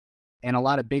And a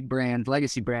lot of big brands,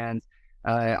 legacy brands,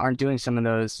 aren't doing some of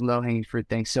those low-hanging fruit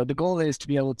things. So the goal is to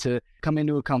be able to come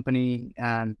into a company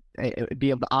and be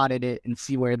able to audit it and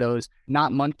see where those,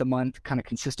 not month-to-month kind of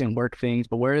consistent work things,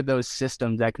 but where are those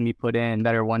systems that can be put in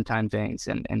that are one-time things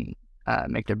and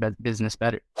make their business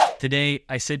better. Today,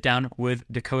 I sit down with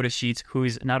Dakota Sheets, who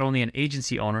is not only an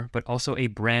agency owner, but also a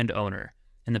brand owner.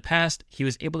 In the past, he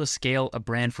was able to scale a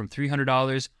brand from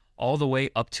 $300 all the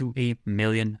way up to $1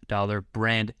 million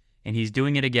brand, and he's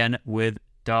doing it again with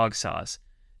dog sauce.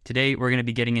 Today, we're going to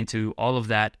be getting into all of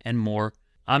that and more.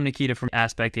 I'm Nikita from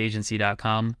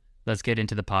AspectAgency.com. Let's get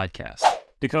into the podcast.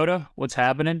 Dakota, what's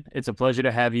happening? It's a pleasure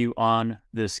to have you on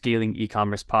the Scaling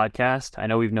E-commerce podcast. I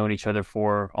know we've known each other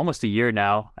for almost a year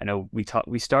now. I know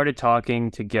we started talking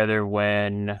together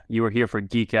when you were here for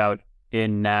Geek Out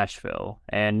in Nashville,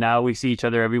 and now we see each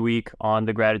other every week on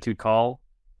the Gratitude Call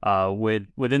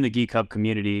within the Geek Hub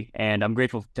community, and I'm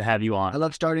grateful to have you on. I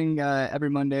love starting every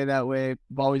Monday that way.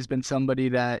 I've always been somebody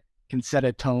that can set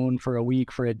a tone for a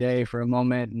week, for a day, for a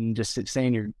moment, and just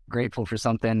saying you're grateful for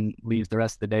something leaves the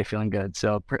rest of the day feeling good.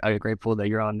 So I'm grateful that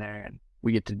you're on there and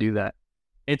we get to do that.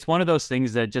 It's one of those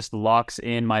things that just locks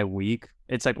in my week.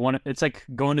 It's like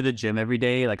going to the gym every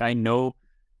day. Like, I know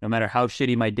no matter how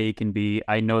shitty my day can be,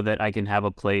 I know that I can have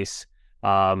a place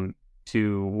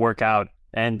to work out.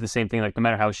 And the same thing, like, no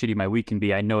matter how shitty my week can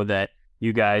be, I know that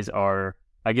you guys are,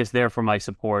 I guess, there for my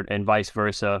support, and vice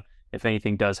versa if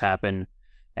anything does happen.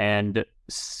 And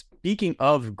speaking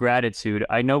of gratitude,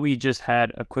 I know we just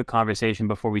had a quick conversation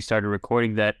before we started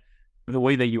recording that the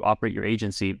way that you operate your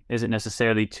agency isn't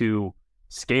necessarily to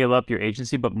scale up your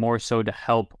agency, but more so to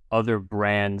help other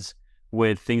brands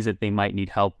with things that they might need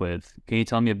help with. Can you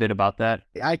tell me a bit about that?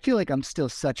 I feel like I'm still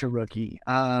such a rookie,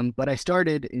 but I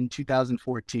started in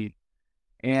 2014.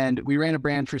 And we ran a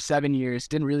brand for 7 years,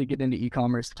 didn't really get into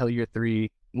e-commerce until year 3.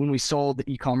 When we sold,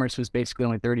 e-commerce was basically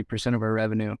only 30% of our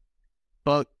revenue.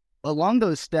 But along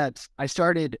those steps, I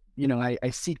started, I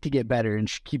seek to get better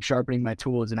and keep sharpening my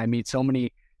tools. And I meet so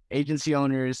many agency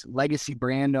owners, legacy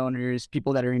brand owners,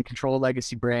 people that are in control of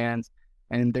legacy brands,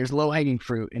 and there's low-hanging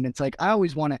fruit. And it's like, I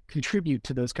always want to contribute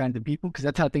to those kinds of people because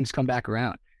that's how things come back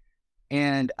around.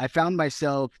 And I found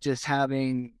myself just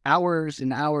having hours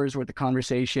and hours worth of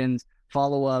conversations,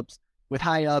 follow-ups with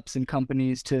high-ups and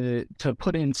companies to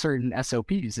put in certain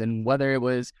SOPs. And whether it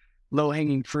was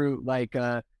low-hanging fruit like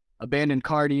abandoned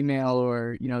cart email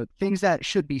or, things that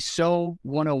should be so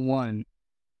 101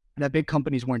 that big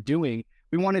companies weren't doing,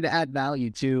 we wanted to add value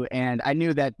to. And I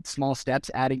knew that small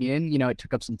steps adding in, it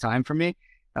took up some time for me,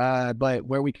 but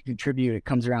where we could contribute, it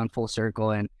comes around full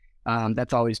circle. And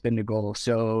that's always been the goal.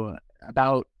 So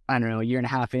about, a year and a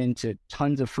half into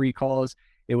tons of free calls,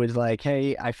 it was like,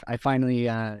 hey, I finally,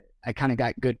 I kind of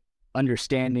got good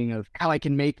understanding of how I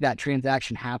can make that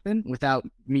transaction happen without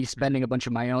me spending a bunch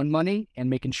of my own money, and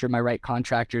making sure my right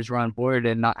contractors were on board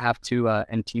and not have to,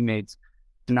 and teammates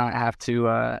do not have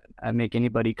to make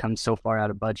anybody come so far out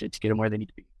of budget to get them where they need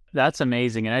to be. That's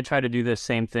amazing. And I try to do the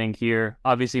same thing here.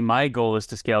 Obviously, my goal is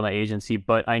to scale my agency,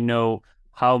 but I know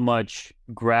how much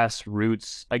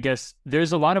grassroots, I guess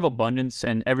there's a lot of abundance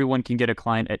and everyone can get a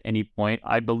client at any point,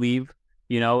 I believe.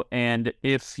 And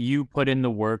if you put in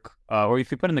the work or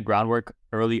if you put in the groundwork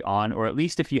early on, or at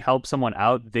least if you help someone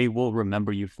out, they will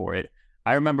remember you for it.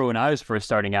 I remember when I was first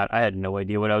starting out, I had no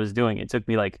idea what I was doing. It took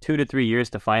me like 2 to 3 years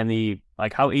to finally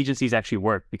like how agencies actually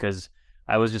work, because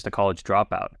I was just a college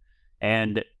dropout.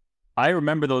 And I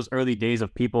remember those early days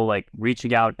of people like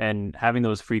reaching out and having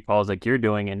those free calls like you're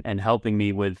doing and helping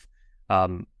me with,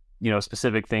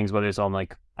 specific things, whether it's on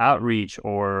like outreach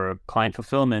or client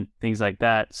fulfillment, things like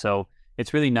that. So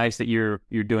it's really nice that you're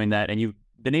doing that, and you've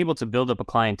been able to build up a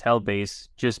clientele base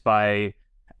just by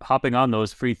hopping on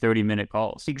those free 30-minute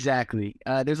calls. Exactly.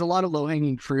 There's a lot of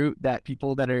low-hanging fruit that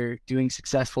people that are doing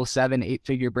successful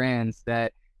 7-8-figure brands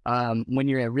that when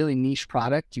you're a really niche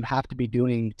product, you have to be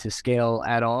doing to scale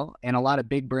at all. And a lot of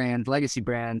big brands, legacy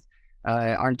brands,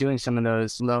 aren't doing some of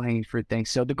those low-hanging fruit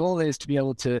things. So the goal is to be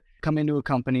able to come into a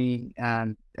company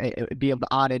and be able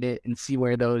to audit it and see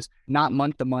where those, not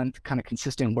month-to-month kind of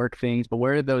consistent work things, but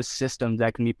where are those systems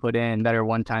that can be put in that are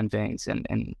one-time things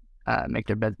and make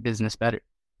their business better.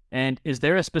 And is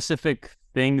there a specific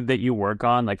thing that you work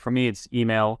on? Like for me, it's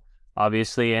email,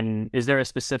 obviously. And is there a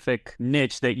specific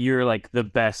niche that you're like the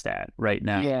best at right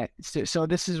now? Yeah. So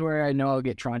this is where I know I'll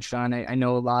get trunched on. I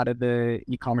know a lot of the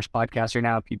e-commerce podcasts are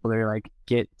now, people are like,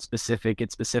 get specific.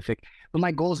 But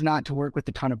my goal is not to work with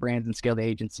a ton of brands and scale the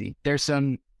agency. There's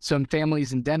some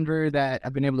families in Denver that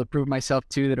I've been able to prove myself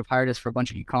to that have hired us for a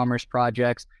bunch of e-commerce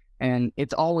projects. And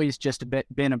it's always just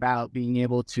been about being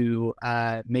able to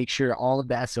make sure all of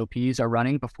the SOPs are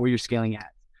running before you're scaling ads.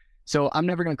 So I'm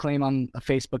never going to claim I'm a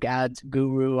Facebook ads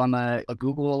guru. I'm a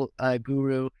Google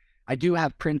guru. I do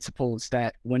have principles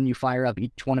that when you fire up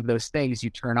each one of those things, you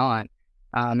turn on,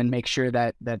 and make sure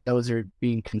that those are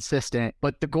being consistent.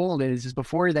 But the goal is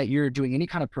before that you're doing any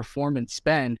kind of performance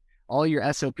spend, all your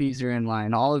SOPs are in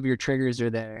line, all of your triggers are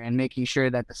there, and making sure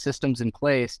that the systems in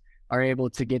place are able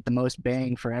to get the most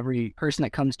bang for every person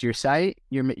that comes to your site.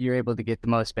 You're able to get the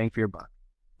most bang for your buck.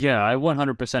 Yeah, I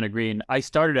 100% agree. And I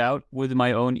started out with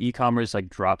my own e-commerce like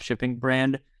drop shipping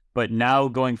brand, but now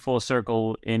going full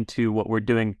circle into what we're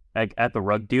doing like at the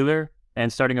rug dealer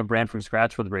and starting a brand from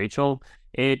scratch with Rachel,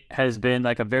 it has been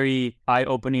like a very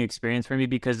eye-opening experience for me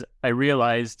because I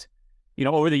realized,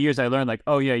 over the years I learned like,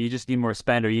 oh yeah, you just need more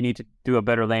spend or you need to do a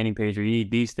better landing page or you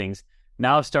need these things.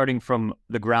 Now starting from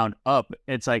the ground up,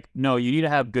 it's like, no, you need to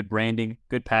have good branding,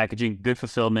 good packaging, good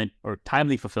fulfillment or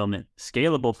timely fulfillment,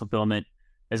 scalable fulfillment,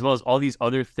 as well as all these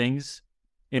other things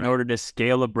in order to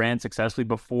scale a brand successfully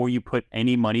before you put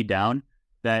any money down.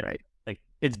 That like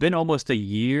it's been almost a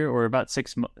year or about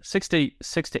 6 to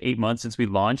 8 months since we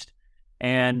launched,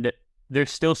 and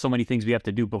there's still so many things we have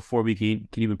to do before we can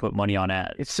even put money on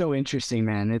ads. It's so interesting,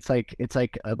 man. It's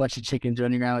like a bunch of chickens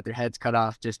running around with their heads cut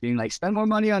off, just being like, spend more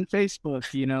money on Facebook,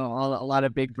 a lot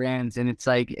of big brands. And it's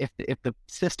like, if the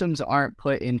systems aren't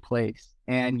put in place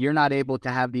and you're not able to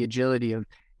have the agility of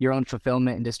your own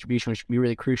fulfillment and distribution, which can be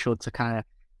really crucial to kind of,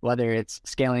 whether it's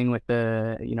scaling with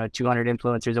the, 200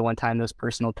 influencers at one time, those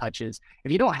personal touches.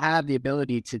 If you don't have the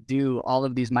ability to do all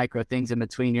of these micro things in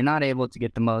between, you're not able to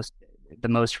get the most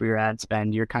for your ad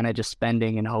spend. You're kind of just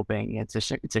spending and hoping. It's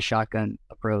a shotgun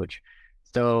approach.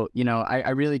 So,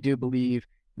 I really do believe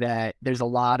that there's a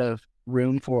lot of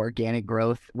room for organic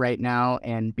growth right now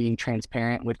and being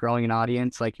transparent with growing an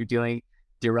audience like you're doing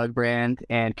your rug brand,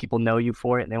 and people know you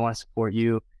for it and they want to support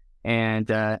you. And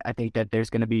I think that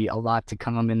there's going to be a lot to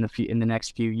come in the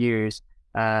next few years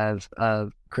of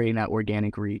creating that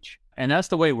organic reach. And that's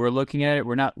the way we're looking at it.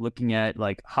 We're not looking at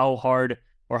like how hard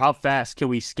or how fast can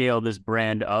we scale this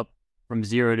brand up from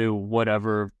 0 to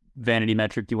whatever vanity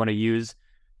metric you want to use.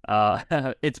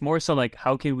 It's more so like,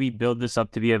 how can we build this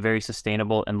up to be a very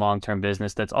sustainable and long-term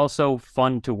business that's also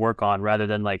fun to work on rather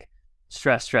than like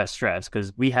stress,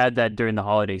 because we had that during the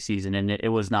holiday season and it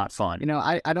was not fun.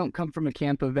 I don't come from a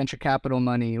camp of venture capital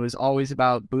money. It was always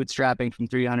about bootstrapping from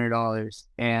 $300.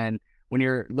 And when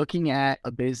you're looking at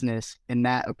a business in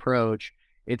that approach,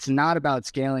 it's not about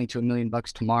scaling to $1 million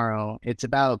tomorrow. It's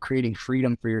about creating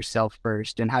freedom for yourself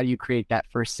first. And how do you create that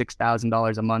first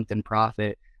 $6,000 a month in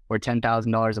profit or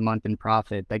 $10,000 a month in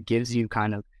profit that gives you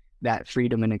kind of that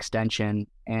freedom and extension?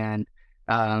 And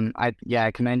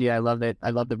I commend you. I love that. I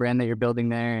love the brand that you're building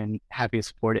there and happy to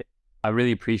support it. I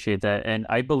really appreciate that. And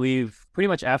I believe pretty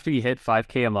much after you hit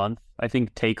 5K a month, I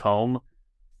think take home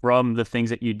from the things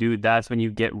that you do, that's when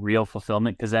you get real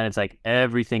fulfillment, because then it's like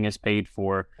everything is paid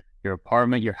for. Your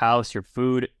apartment, your house, your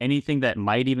food, anything that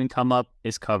might even come up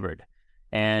is covered.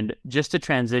 And just to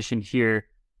transition here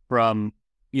from,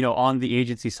 on the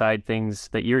agency side, things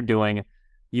that you're doing,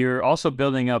 you're also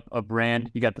building up a brand.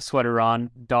 You got the sweater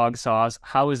on, Dog Sauce.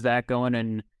 How is that going?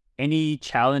 And any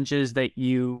challenges that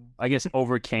you, I guess,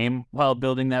 overcame while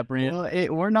building that brand?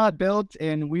 Well, we're not built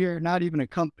and we are not even a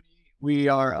company. We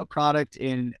are a product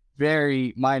in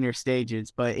very minor stages,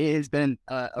 but it has been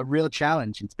a real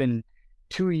challenge. It's been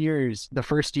 2 years. The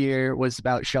first year was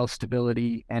about shelf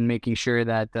stability and making sure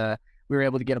that we were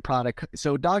able to get a product.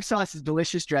 So Dog Sauce is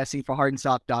delicious dressing for hard and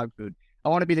soft dog food. I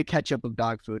want to be the ketchup of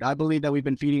dog food. I believe that we've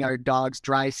been feeding our dogs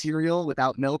dry cereal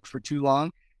without milk for too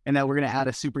long, and that we're going to add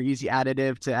a super easy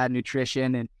additive to add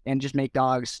nutrition and just make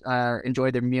dogs enjoy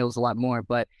their meals a lot more.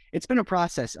 But it's been a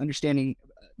process understanding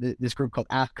this group called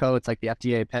AFCO. It's like the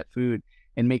FDA pet food,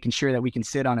 and making sure that we can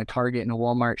sit on a Target and a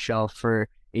Walmart shelf for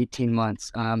 18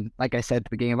 months. Like I said at the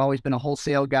beginning, I've always been a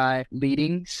wholesale guy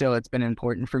leading, so it's been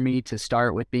important for me to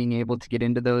start with being able to get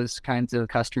into those kinds of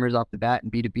customers off the bat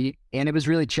and B2B. And it was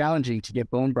really challenging to get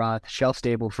bone broth shelf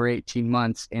stable for 18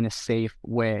 months in a safe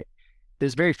way.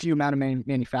 There's very few amount of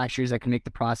manufacturers that can make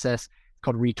the process. It's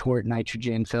called retort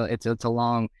nitrogen. So it's a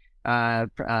long,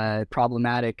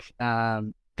 problematic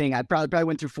thing. I probably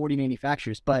went through 40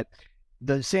 manufacturers, but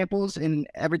the samples and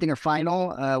everything are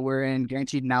final. We're in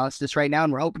guaranteed analysis right now,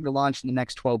 and we're hoping to launch in the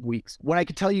next 12 weeks. What I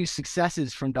can tell you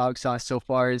successes from Dog Sauce so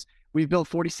far is we've built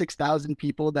 46,000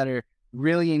 people that are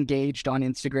really engaged on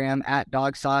Instagram at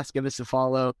Dog Sauce. Give us a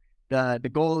follow.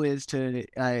 The goal is to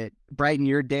brighten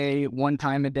your day one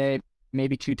time a day,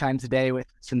 maybe 2 times a day with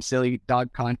some silly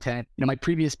dog content. My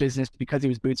previous business, because it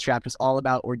was bootstrapped, was all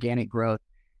about organic growth.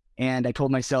 And I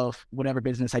told myself whatever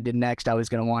business I did next, I was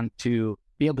going to want to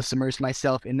be able to submerge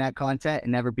myself in that content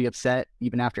and never be upset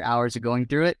even after hours of going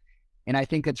through it. And I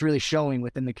think it's really showing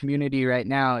within the community right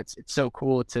now. It's so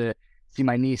cool to see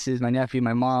my nieces, my nephew,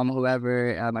 my mom,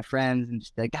 whoever, my friends, and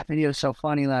just like, that video was so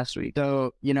funny last week.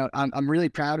 So, I'm really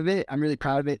proud of it. I'm really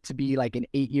proud of it to be like an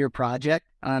 8-year project.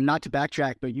 Not to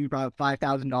backtrack, but you brought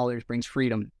 $5,000 brings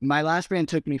freedom. My last brand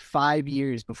took me 5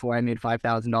 years before I made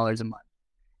 $5,000 a month.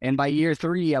 And by year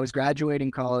 3, I was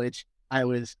graduating college. I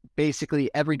was basically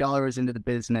every dollar was into the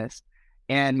business,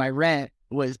 and my rent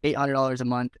was $800 a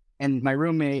month. And my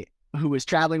roommate, who was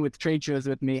traveling with trade shows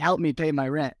with me, helped me pay my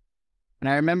rent. And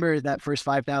I remember that first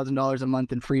 $5,000 a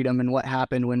month in freedom and what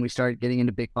happened when we started getting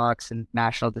into big box and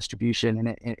national distribution,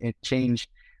 and it changed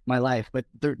my life. But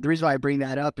the reason why I bring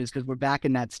that up is because we're back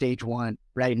in that stage 1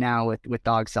 right now with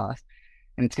dog sauce.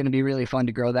 And it's going to be really fun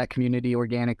to grow that community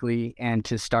organically and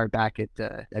to start back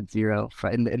at zero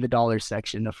in the dollars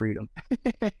section of freedom.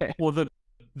 Well,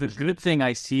 the good thing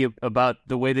I see about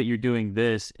the way that you're doing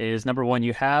this is, number one,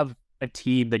 you have a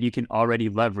team that you can already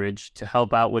leverage to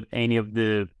help out with any of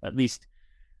the, at least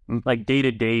like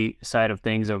day-to-day side of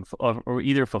things of or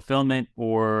either fulfillment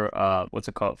or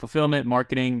fulfillment,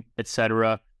 marketing,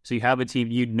 etc. So you have a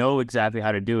team, you know exactly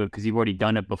how to do it because you've already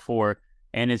done it before,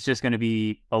 and it's just going to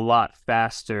be a lot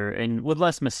faster and with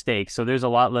less mistakes. So there's a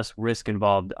lot less risk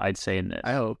involved, I'd say, in this.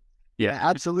 I hope. Yeah,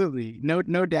 absolutely. No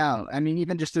doubt. I mean,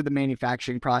 even just through the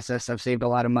manufacturing process, I've saved a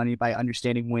lot of money by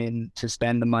understanding when to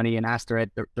spend the money and ask the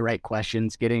right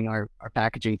questions, getting our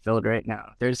packaging filled right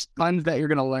now. There's tons that you're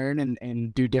going to learn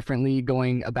and do differently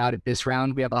going about it this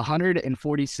round. We have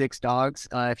 146 dogs.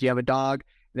 If you have a dog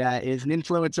that is an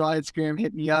influencer on Instagram,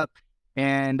 hit me up.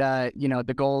 And,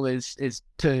 the goal is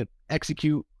to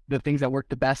execute the things that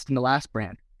worked the best in the last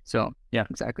brand. So, yeah,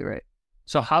 exactly right.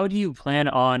 So how do you plan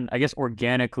on, I guess,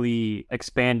 organically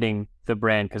expanding the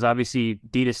brand? Because obviously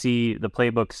D2C, the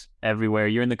playbook's everywhere.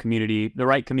 You're in the community, the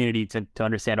right community to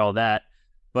understand all that.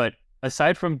 But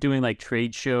aside from doing like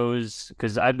trade shows,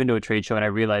 because I've been to a trade show and I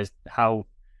realized how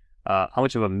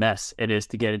much of a mess it is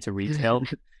to get into retail.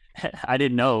 I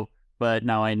didn't know, but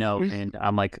now I know. And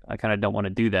I'm like, I kind of don't want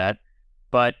to do that.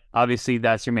 But obviously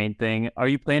that's your main thing. Are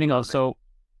you planning also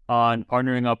on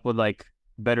partnering up with like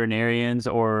veterinarians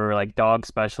or like dog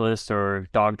specialists or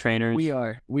dog trainers? We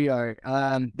are.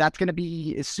 That's going to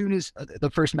be as soon as the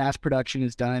first mass production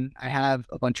is done. I have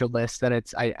a bunch of lists that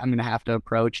I'm going to have to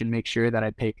approach and make sure that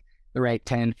I pick the right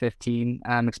 10, 15,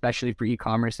 especially for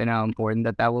e-commerce and how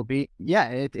important that will be.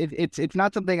 Yeah, it's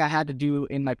not something I had to do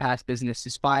in my past business,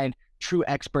 is find true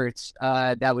experts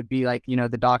that would be like,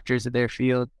 the doctors of their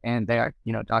field, and they are,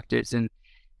 doctors. And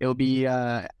it'll be,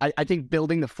 I think,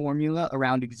 building the formula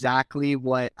around exactly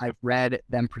what I've read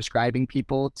them prescribing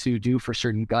people to do for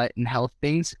certain gut and health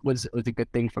things was a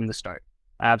good thing from the start.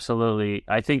 Absolutely.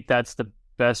 I think that's the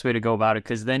best way to go about it,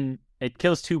 because then it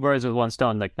kills 2 birds with 1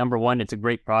 stone. Like, number one, it's a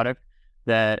great product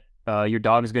that your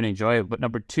dog is going to enjoy. But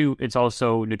number 2, it's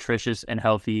also nutritious and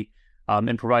healthy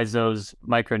and provides those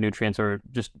micronutrients or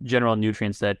just general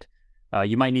nutrients that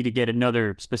you might need to get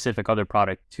another specific other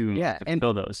product to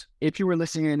fill those. If you were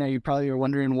listening right now, you probably are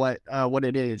wondering what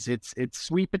it is. It's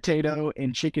sweet potato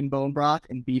and chicken bone broth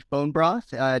and beef bone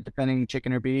broth, depending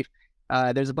chicken or beef.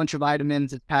 There's a bunch of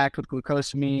vitamins. It's packed with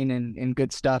glucosamine and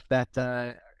good stuff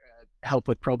that help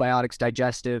with probiotics,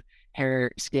 digestive,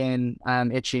 hair, skin,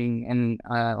 itching, and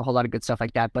a whole lot of good stuff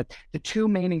like that. But the 2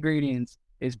 main ingredients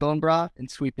is bone broth and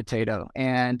sweet potato.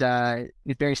 And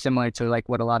it's very similar to like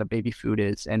what a lot of baby food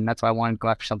is. And that's why I wanted to go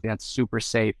after something that's super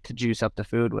safe to juice up the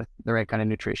food with the right kind of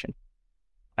nutrition.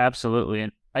 Absolutely.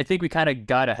 And I think we kind of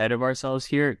got ahead of ourselves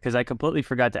here, because I completely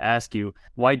forgot to ask you,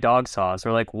 why dog sauce,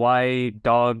 or like why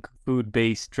dog food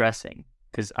based dressing?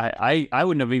 Because I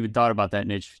wouldn't have even thought about that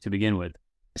niche to begin with.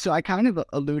 So I kind of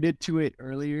alluded to it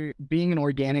earlier, being an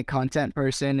organic content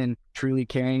person and truly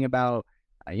caring about,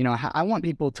 I want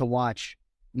people to watch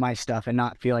my stuff and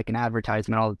not feel like an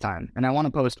advertisement all the time. And I want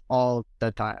to post all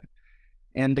the time.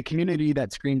 And the community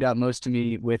that screamed out most to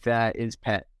me with that is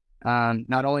pet.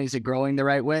 Not only is it growing the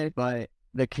right way, but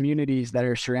the communities that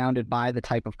are surrounded by the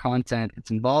type of content it's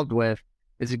involved with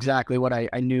is exactly what I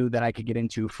knew that I could get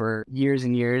into for years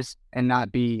and years and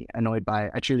not be annoyed by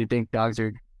it. I truly think dogs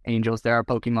are angels. They're our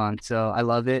Pokemon. So I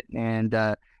love it. And,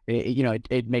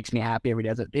 it makes me happy every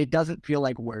day. It doesn't feel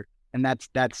like work. And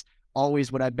that's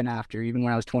always what I've been after. Even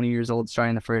when I was 20 years old,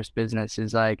 starting the first business,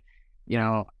 is like,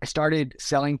 I started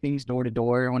selling things door to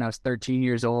door when I was 13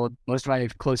 years old. Most of my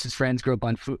closest friends grew up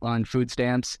on food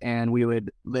stamps, and we would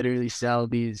literally sell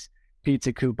these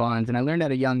pizza coupons. And I learned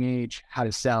at a young age how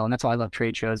to sell. And that's why I love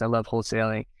trade shows. I love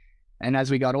wholesaling. And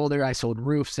as we got older, I sold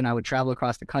roofs, and I would travel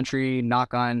across the country,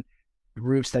 knock on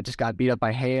roofs that just got beat up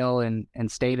by hail and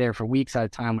stay there for weeks at a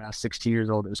time when I was 16 years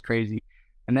old. It was crazy.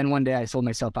 And then one day I told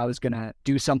myself I was going to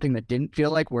do something that didn't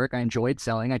feel like work. I enjoyed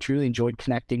selling. I truly enjoyed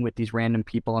connecting with these random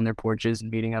people on their porches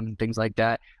and meeting them and things like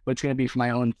that. But it's going to be for my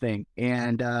own thing.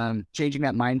 And changing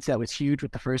that mindset was huge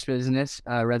with the first business,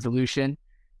 Resolution.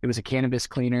 It was a cannabis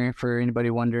cleaner. For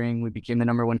anybody wondering, we became the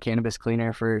number one cannabis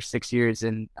cleaner for 6 years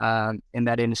in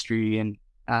that industry. And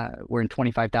we're in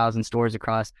 25,000 stores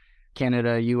across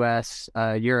Canada, US,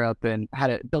 Europe, and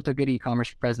built a good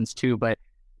e-commerce presence too. But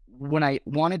when I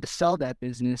wanted to sell that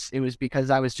business, it was because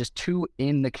I was just too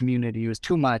in the community. It was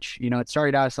too much. It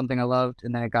started out as something I loved,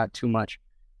 and then it got too much.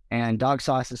 And dog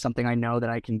sauce is something I know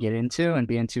that I can get into and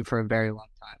be into for a very long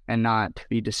time and not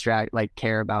be distracted, like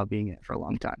care about being in it for a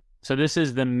long time. So this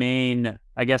is the main,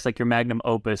 I guess, like your magnum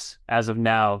opus as of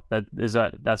now. That's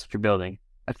what you're building.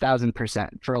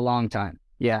 1,000% for a long time.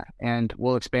 Yeah. And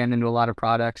we'll expand into a lot of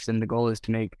products. And the goal is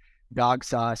to make dog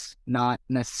sauce not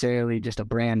necessarily just a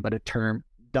brand, but a term.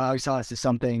 Dog sauce is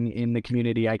something in the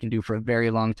community I can do for a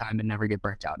very long time and never get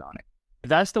burnt out on it.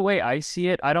 That's the way I see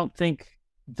it. I don't think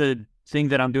the thing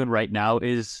that I'm doing right now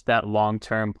is that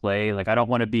long-term play. Like, I don't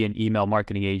want to be an email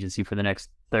marketing agency for the next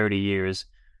 30 years.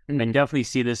 I definitely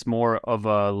see this more of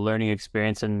a learning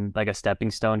experience and like a stepping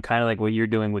stone, kind of like what you're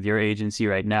doing with your agency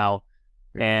right now.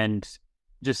 And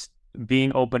just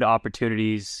being open to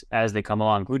opportunities as they come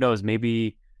along. Who knows,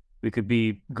 maybe we could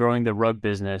be growing the rug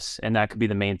business and that could be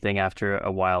the main thing after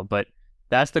a while. But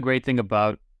that's the great thing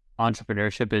about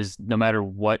entrepreneurship is no matter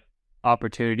what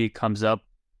opportunity comes up,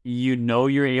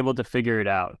 you're able to figure it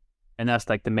out. And that's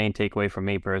like the main takeaway for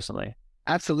me personally.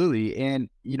 Absolutely. And,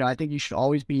 I think you should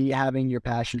always be having your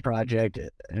passion project.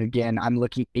 Again, I'm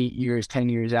looking 8 years, 10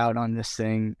 years out on this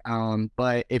thing.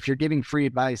 But if you're giving free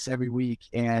advice every week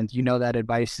and that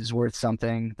advice is worth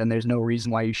something, then there's no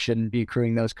reason why you shouldn't be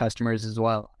accruing those customers as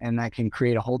well. And that can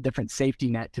create a whole different safety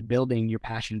net to building your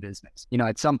passion business.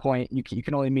 At some point, you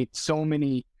can only meet so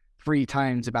many free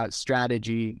times about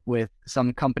strategy with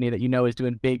some company that is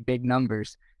doing big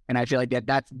numbers. And I feel like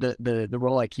that's the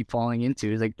role I keep falling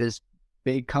into is like this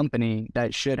big company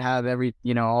that should have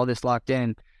all this locked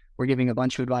in. We're giving a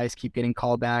bunch of advice, keep getting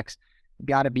callbacks.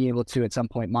 Got to be able to at some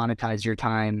point monetize your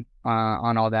time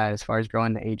on all that as far as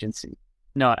growing the agency.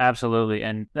 No, absolutely.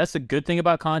 And that's the good thing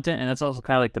about content. And that's also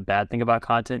kind of like the bad thing about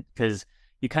content because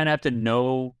you kind of have to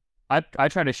know. I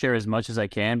try to share as much as I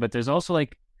can, but there's also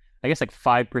like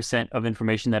 5% of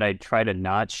information that I try to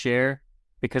not share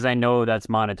because I know that's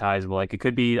monetizable. Like it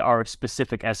could be our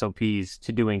specific SOPs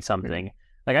to doing something.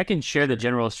 Like I can share the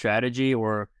general strategy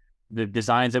or the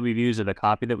designs that we've used or the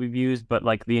copy that we've used, but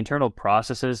like the internal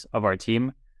processes of our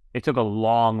team, it took a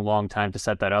long time to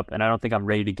set that up. And I don't think I'm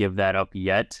ready to give that up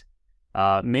yet.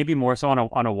 Maybe more so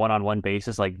on a one-on-one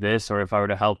basis like this, or if I were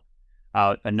to help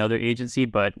out another agency.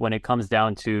 But when it comes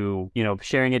down to,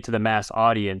 sharing it to the mass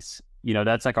audience,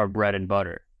 that's like our bread and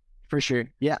butter. For sure.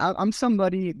 Yeah. I'm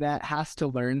somebody that has to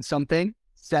learn something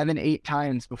 7-8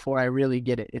 times before I really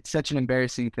get it. It's such an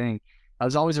embarrassing thing. I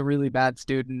was always a really bad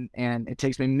student, and it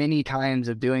takes me many times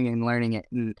of doing it and learning it.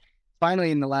 And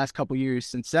finally, in the last couple of years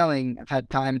since selling, I've had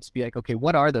time to be like, okay,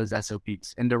 what are those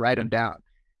SOPs? And to write them down.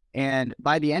 And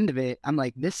by the end of it, I'm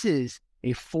like, this is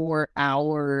a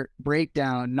 4-hour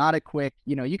breakdown, not a quick,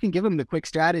 you can give them the quick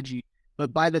strategy,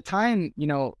 but by the time,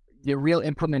 the real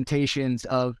implementations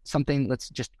of something, let's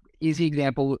just easy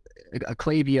example, a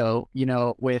Klaviyo,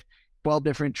 with 12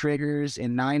 different triggers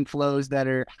and 9 flows that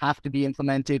have to be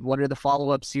implemented. What are the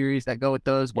follow-up series that go with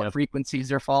those? What frequencies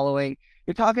they're following?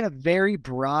 You're talking a very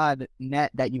broad net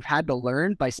that you've had to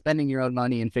learn by spending your own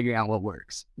money and figuring out what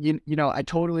works.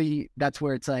 That's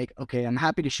where it's like, okay, I'm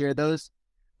happy to share those,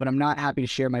 but I'm not happy to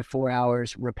share my 4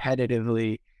 hours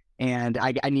repetitively. And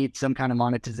I need some kind of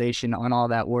monetization on all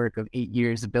that work of 8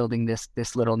 years of building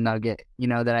this little nugget,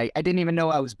 that I didn't even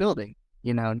know I was building.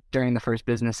 During the first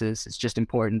businesses, it's just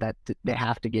important that they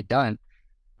have to get done.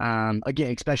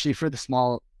 Again, especially for the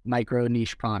small micro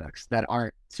niche products that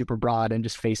aren't super broad and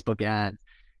just Facebook ads.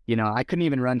 I couldn't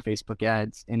even run Facebook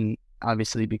ads, and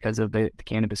obviously because of the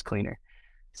cannabis cleaner.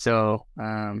 So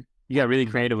you got really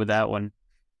creative with that one.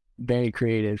 Very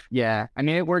creative. Yeah. I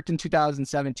mean, it worked in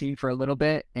 2017 for a little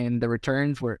bit, and the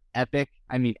returns were epic.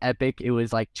 I mean, epic. It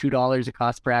was like $2 a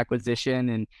cost per acquisition,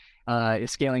 and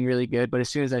it's scaling really good. But as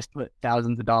soon as I put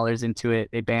thousands of dollars into it,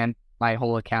 they banned my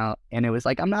whole account. And it was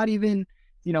like, I'm not even,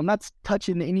 I'm not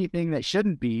touching anything that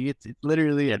shouldn't be. It's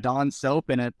literally a Dawn soap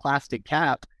and a plastic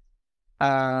cap.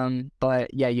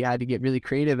 But yeah, you had to get really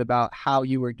creative about how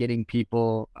you were getting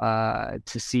people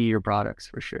to see your products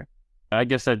for sure. I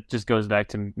guess that just goes back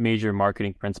to major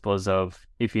marketing principles of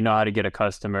if you know how to get a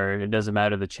customer, it doesn't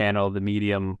matter the channel, the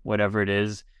medium, whatever it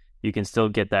is, you can still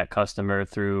get that customer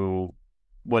through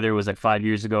whether it was like 5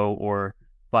 years ago or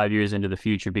 5 years into the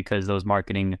future because those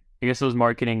marketing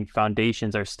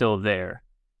foundations are still there.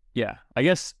 Yeah. I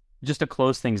guess just to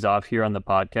close things off here on the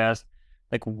podcast,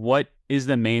 like what is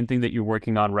the main thing that you're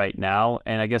working on right now?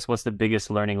 And I guess what's the biggest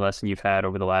learning lesson you've had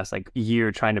over the last like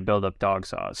year trying to build up Dog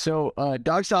Sauce? So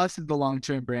Dog Sauce is the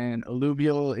long-term brand.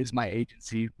 Alluvial is my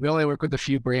agency. We only work with a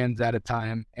few brands at a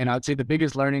time. And I would say the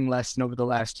biggest learning lesson over the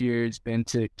last year has been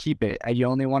to keep it. You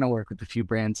only want to work with a few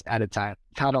brands at a time.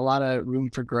 Had a lot of room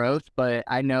for growth, but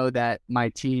I know that my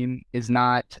team is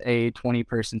not a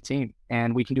 20-person team.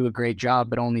 And we can do a great job,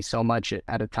 but only so much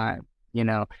at a time,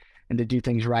 and to do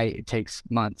things right, it takes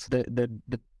months. The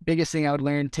biggest thing I would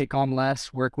learn, take on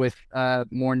less, work with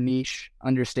more niche,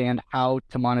 understand how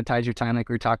to monetize your time like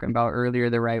we were talking about earlier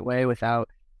the right way without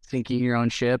sinking your own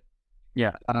ship.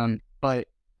 Yeah. But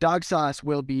Dog Sauce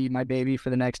will be my baby for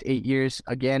the next 8 years.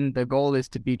 Again, the goal is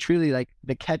to be truly like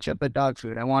the ketchup of dog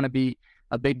food. I want to be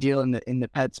a big deal in the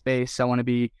pet space. I want to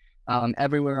be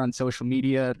everywhere on social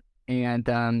media. And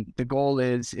the goal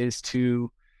is to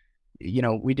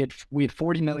we had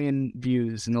 40 million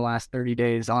views in the last 30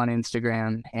 days on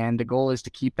Instagram, and the goal is to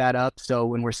keep that up. So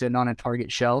when we're sitting on a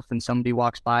Target shelf and somebody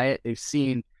walks by it, they've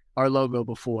seen our logo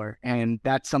before. And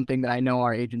that's something that I know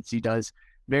our agency does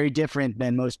very different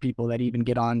than most people that even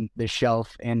get on the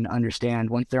shelf and understand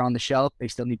once they're on the shelf, they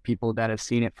still need people that have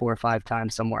seen it 4 or 5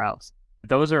 times somewhere else.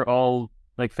 Those are all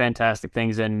like fantastic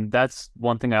things. And that's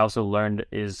one thing I also learned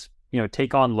is,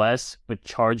 take on less, but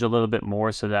charge a little bit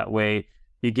more. So that way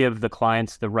you give the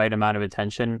clients the right amount of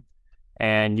attention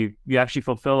and you actually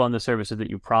fulfill on the services that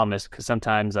you promised. Because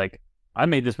sometimes like I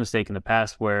made this mistake in the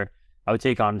past where I would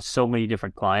take on so many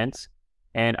different clients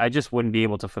and I just wouldn't be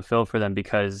able to fulfill for them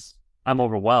because I'm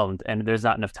overwhelmed and there's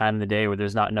not enough time in the day or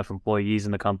there's not enough employees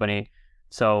in the company.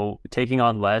 So taking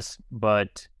on less,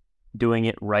 but doing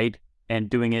it right and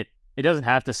doing it doesn't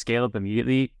have to scale up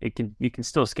immediately. You can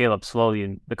still scale up slowly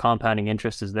and the compounding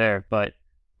interest is there. But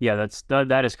yeah,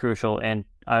 that is crucial. And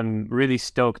I'm really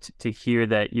stoked to hear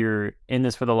that you're in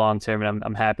this for the long term. And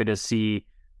I'm happy to see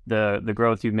the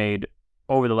growth you've made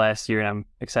over the last year. And I'm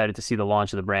excited to see the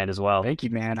launch of the brand as well. Thank you,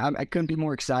 man. I couldn't be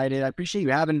more excited. I appreciate you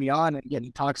having me on and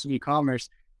getting to talk some e-commerce.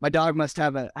 My dog must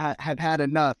have had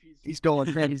enough. He's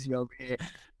going crazy over here.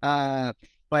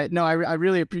 But no, I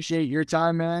really appreciate your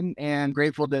time, man, and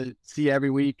grateful to see you every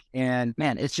week. And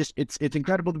man, it's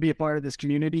incredible to be a part of this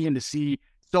community and to see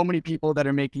so many people that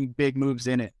are making big moves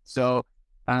in it. So,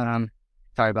 sorry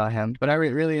about him, but I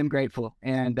really am grateful,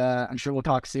 and I'm sure we'll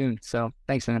talk soon. So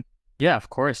thanks, man. Yeah, of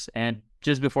course. And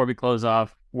just before we close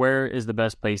off, where is the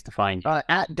best place to find you?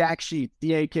 At Dak Sheets,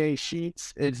 DAK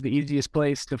Sheets is the easiest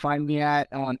place to find me at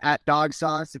Dog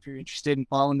Sauce. If you're interested in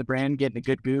following the brand, getting a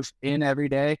good goof in every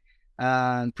day.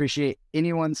 Appreciate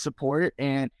anyone's support.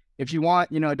 And if you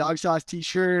want, a Dog Sauce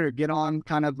t-shirt or get on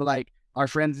kind of like our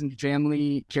friends and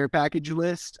family care package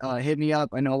list, hit me up.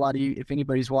 I know a lot of you, if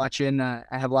anybody's watching, I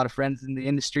have a lot of friends in the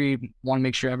industry, want to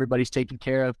make sure everybody's taken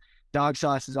care of. Dog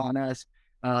Sauce is on us.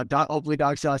 Hopefully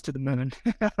Dog Sauce to the moon.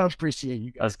 I appreciate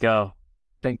you guys. Let's go.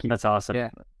 Thank you. That's awesome. Yeah.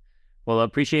 Well, I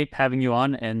appreciate having you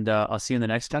on, and I'll see you in the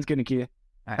next. Sounds good, Nakia.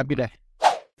 Have a good day.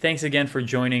 Thanks again for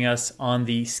joining us on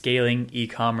the Scaling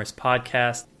E-commerce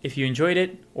podcast. If you enjoyed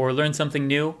it or learned something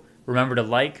new, remember to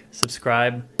like,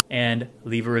 subscribe, and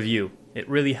leave a review. It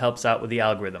really helps out with the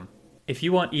algorithm. If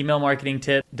you want email marketing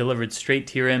tips delivered straight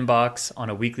to your inbox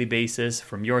on a weekly basis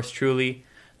from yours truly,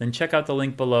 then check out the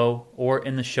link below or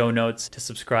in the show notes to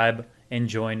subscribe and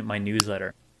join my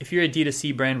newsletter. If you're a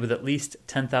D2C brand with at least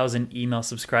 10,000 email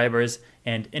subscribers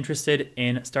and interested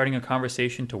in starting a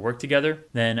conversation to work together,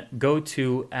 then go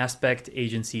to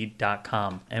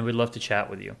aspectagency.com and we'd love to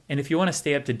chat with you. And if you want to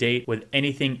stay up to date with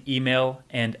anything email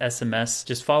and SMS,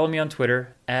 just follow me on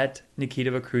Twitter at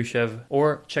Nikita Vakrushev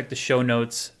or check the show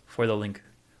notes for the link.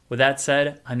 With that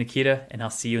said, I'm Nikita and I'll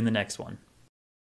see you in the next one.